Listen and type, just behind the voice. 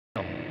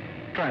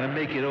trying to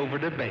make it over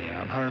the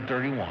band.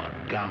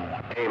 131,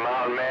 gone. Hey,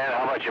 Mountain Man,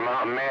 how about your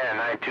Mountain Man?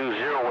 920,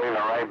 waving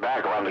right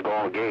back around the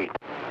Golden Gate.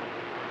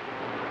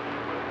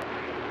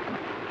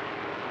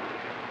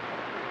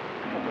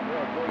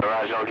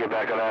 Alright, don't get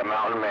back on that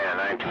Mountain Man.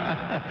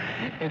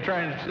 and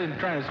trying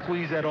to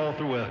squeeze that all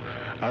through a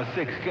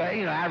 6,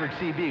 average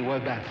CB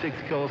was about 6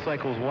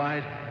 kilocycles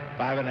wide,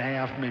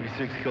 5.5, maybe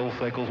 6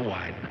 kilocycles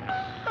wide.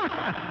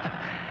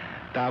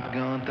 Top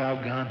Gun,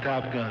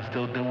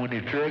 still doing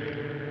the trick,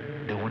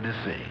 doing the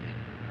thing.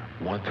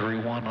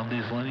 131 on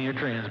this linear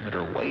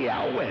transmitter, way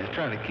out west,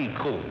 trying to keep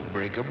cool.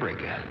 Breaker.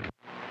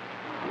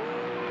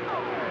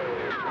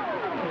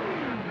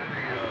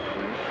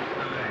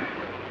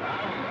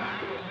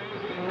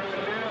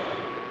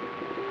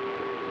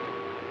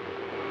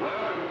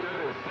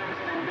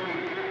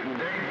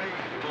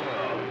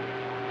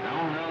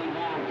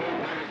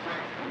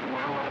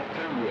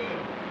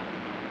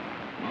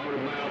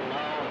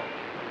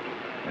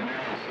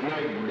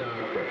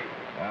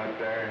 Out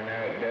there in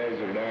that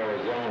desert,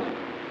 Arizona.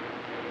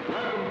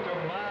 Welcome to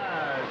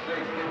my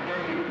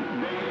 60-day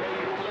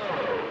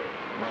club.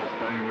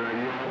 Muastang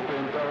Radio,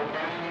 Pinto,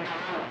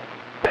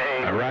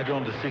 bang. Roger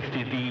on the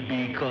 60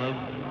 dB club.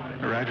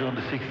 Roger on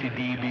the 60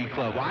 dB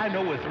club. Well, I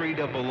know what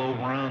 300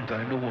 runs.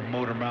 I know what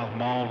Motormouth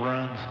Mall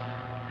runs.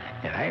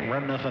 And I ain't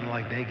run nothing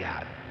like they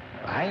got.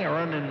 I ain't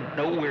running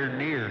nowhere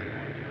near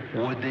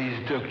what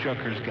these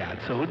chuckers got.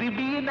 So to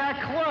be in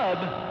that club,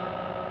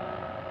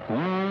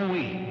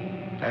 ooh-wee.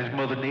 That's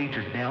Mother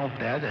Nature. Now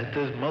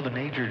that's Mother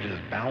Nature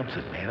just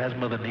bouncing, man. That's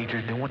Mother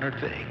Nature doing her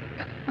thing.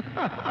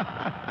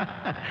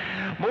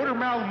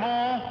 Motormouth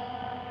Mall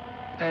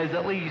has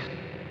at least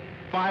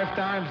 5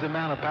 times the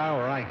amount of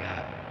power I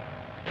got.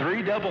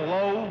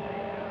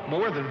 300,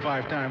 more than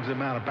 5 times the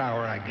amount of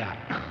power I got.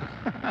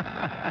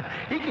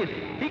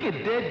 he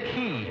could dead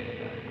key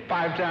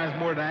 5 times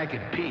more than I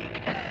could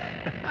peak.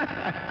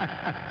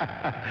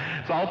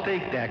 So I'll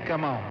take that.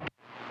 Come on.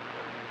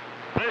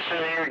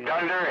 Listen here,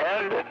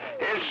 Dunderhead.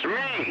 It's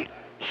me,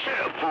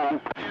 Shifu.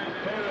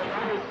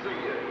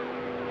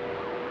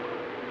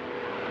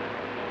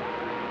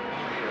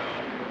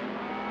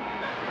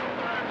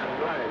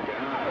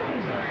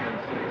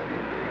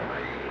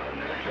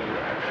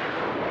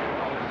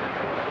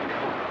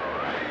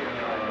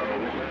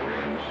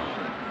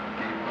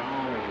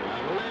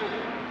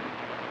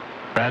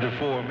 Rider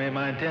 4, man,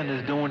 my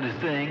antenna's doing this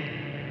thing.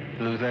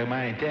 Looks like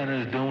my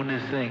antenna's doing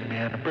this thing,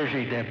 man.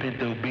 Appreciate that,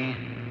 Pinto B.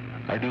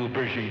 I do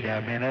appreciate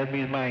that, man. That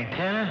means my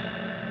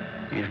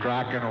antenna is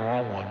rocking and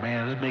rolling,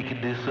 man. It's making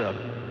this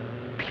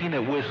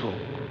peanut whistle,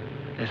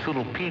 this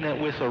little peanut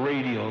whistle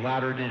radio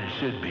louder than it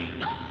should be.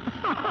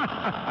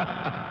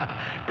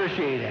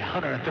 Appreciate that.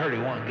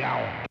 131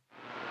 gallon.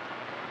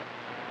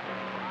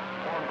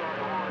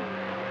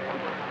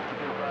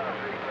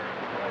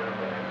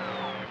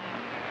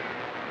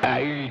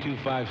 I hear you,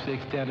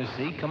 256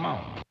 Tennessee. Come on.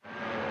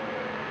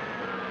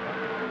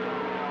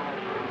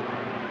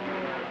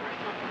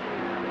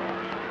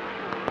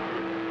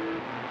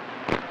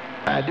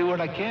 I do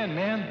what I can,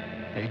 man.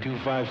 Hey,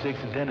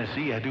 256 in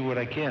Tennessee, I do what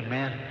I can,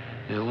 man.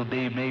 This little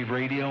Dave-made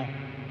radio,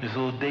 this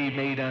little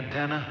Dave-made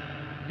antenna,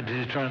 I'm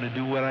just trying to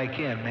do what I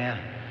can, man.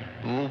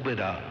 A little bit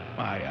of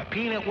my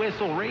peanut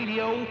whistle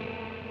radio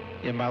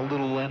and my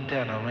little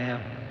antenna, man.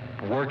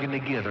 Working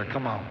together,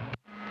 come on.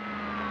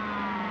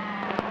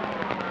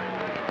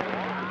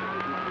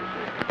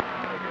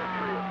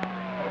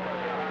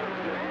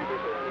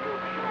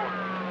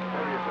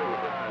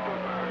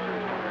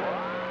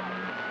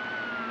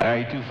 All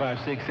right,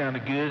 256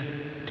 sounded good.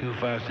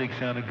 256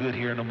 sounded good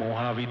here in the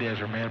Mojave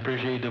Desert, man.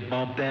 Appreciate the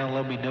bump down.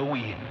 Let me know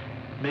we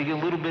making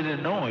a little bit of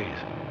noise.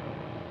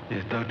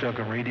 This Duck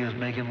Chucking radio's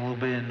making a little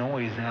bit of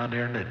noise down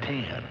there in the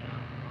 10.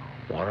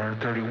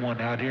 131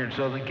 out here in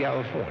Southern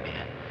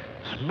California.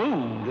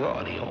 Smooth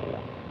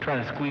audio.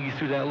 Trying to squeeze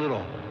through that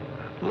little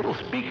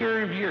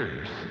speaker of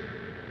yours.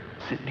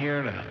 Sitting here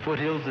in the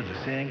foothills of the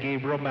San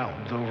Gabriel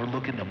Mountains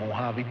overlooking the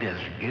Mojave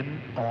Desert.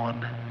 Getting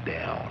on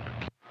down.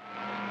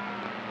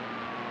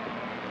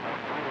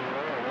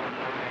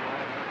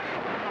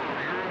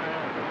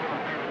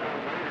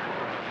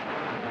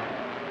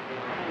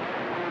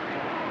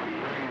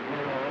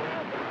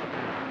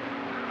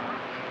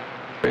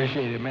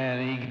 Appreciate it,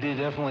 man. He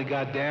definitely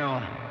got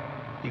down.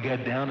 He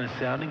got down and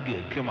sounding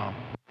good. Come on.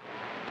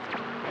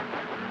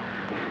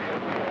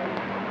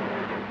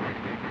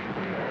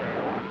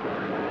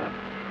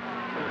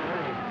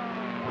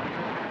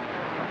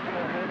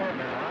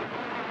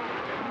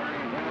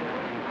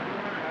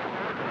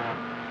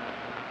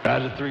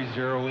 Out of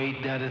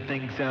 308, that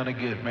thing sounded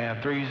good,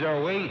 man.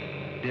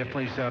 308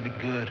 definitely sounded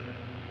good.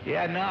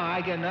 Yeah, no,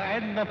 I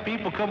had enough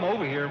people come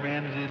over here,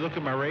 man. They look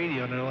at my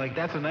radio and they're like,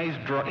 "That's a nice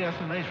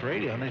that's a nice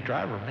radio, nice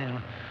driver,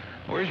 man.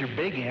 Where's your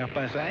big amp?"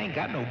 I said, "I ain't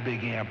got no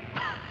big amp."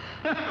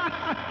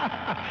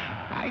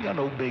 I ain't got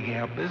no big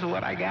amp. This is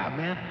what I got,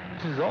 man.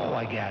 This is all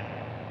I got.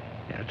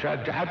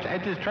 I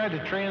just tried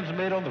to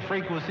transmit on the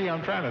frequency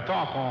I'm trying to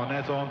talk on.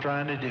 That's all I'm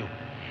trying to do.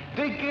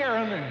 Take care,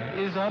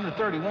 is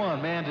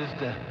 131, man.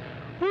 Just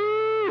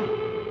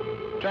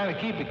woo. Trying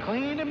to keep it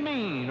clean and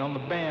mean on the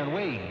band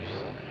waves.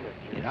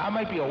 You know, I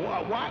might be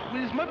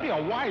this might be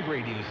a wide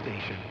radio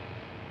station,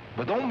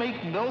 but don't make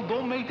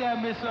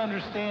that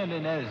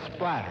misunderstanding that it's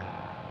splatter.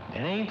 It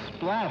ain't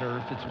splatter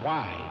if it's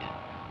wide.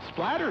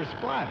 Splatter is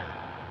splatter.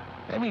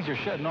 That means you're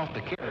shutting off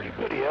the carrier.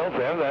 Somebody else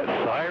have that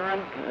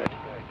siren?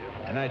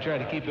 And I try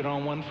to keep it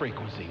on one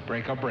frequency,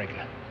 breaker,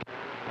 breaker.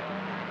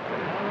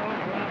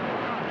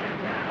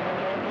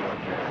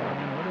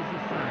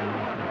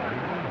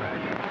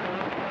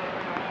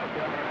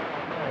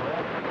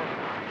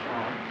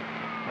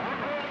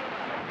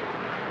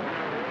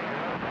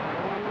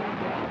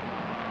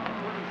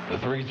 The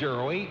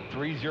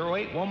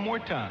 308, one more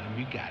time,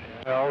 you got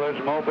it. All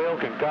this mobile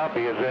can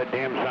copy is that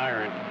damn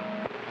siren.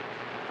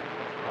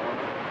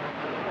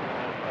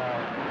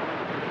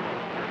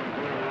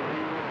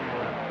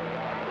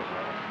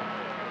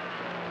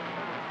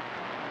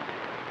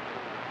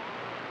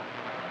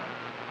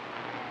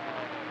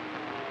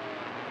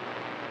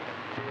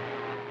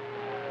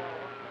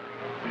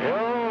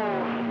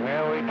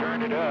 Well, we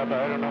turned it up.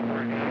 I don't know if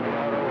we're going to get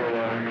out over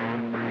there.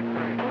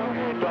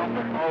 Okay, dump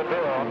the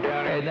mobile. I'm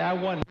down here. And that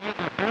one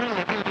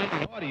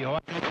audio.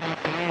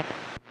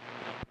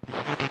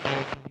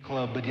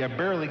 Club, but you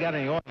barely got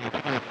any audio.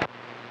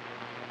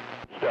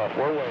 Stuff,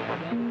 we're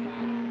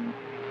waiting.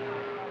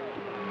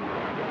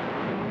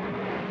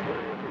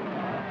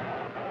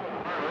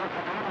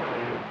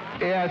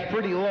 Yeah, it's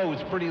pretty low.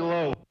 It's pretty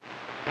low.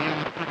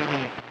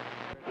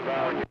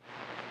 About ED,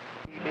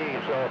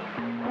 so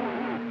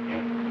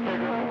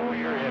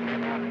you're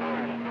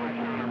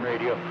in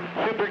radio.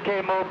 Super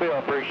K Mobile,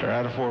 appreciate it.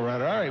 Out of 4,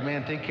 right. All right,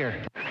 man. Take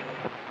care.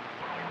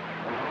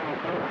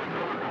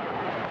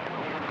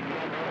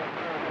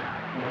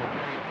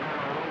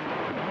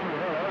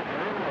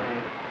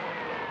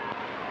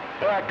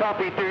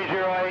 Copy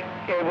 308.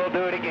 Okay, we'll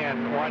do it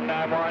again.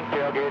 191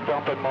 tailgate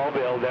dumping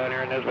mobile down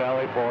here in this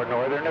valley for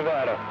northern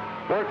Nevada.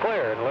 We're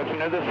clear and listen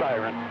to the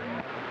siren.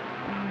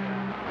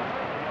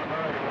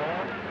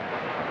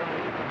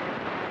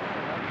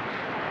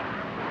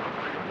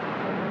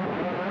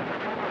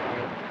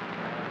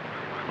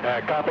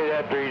 Copy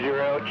that 30.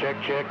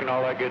 Check, and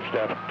all that good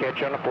stuff. Catch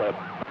you on the flip.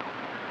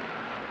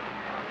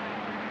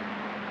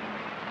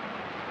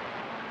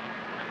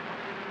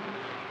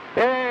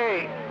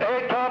 Hey,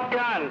 Top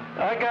Gun,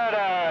 I got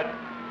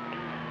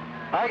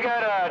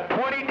a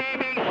 20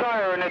 dB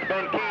siren that's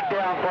been keyed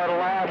down for the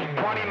last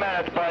 20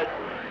 minutes, but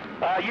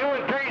you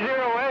and 30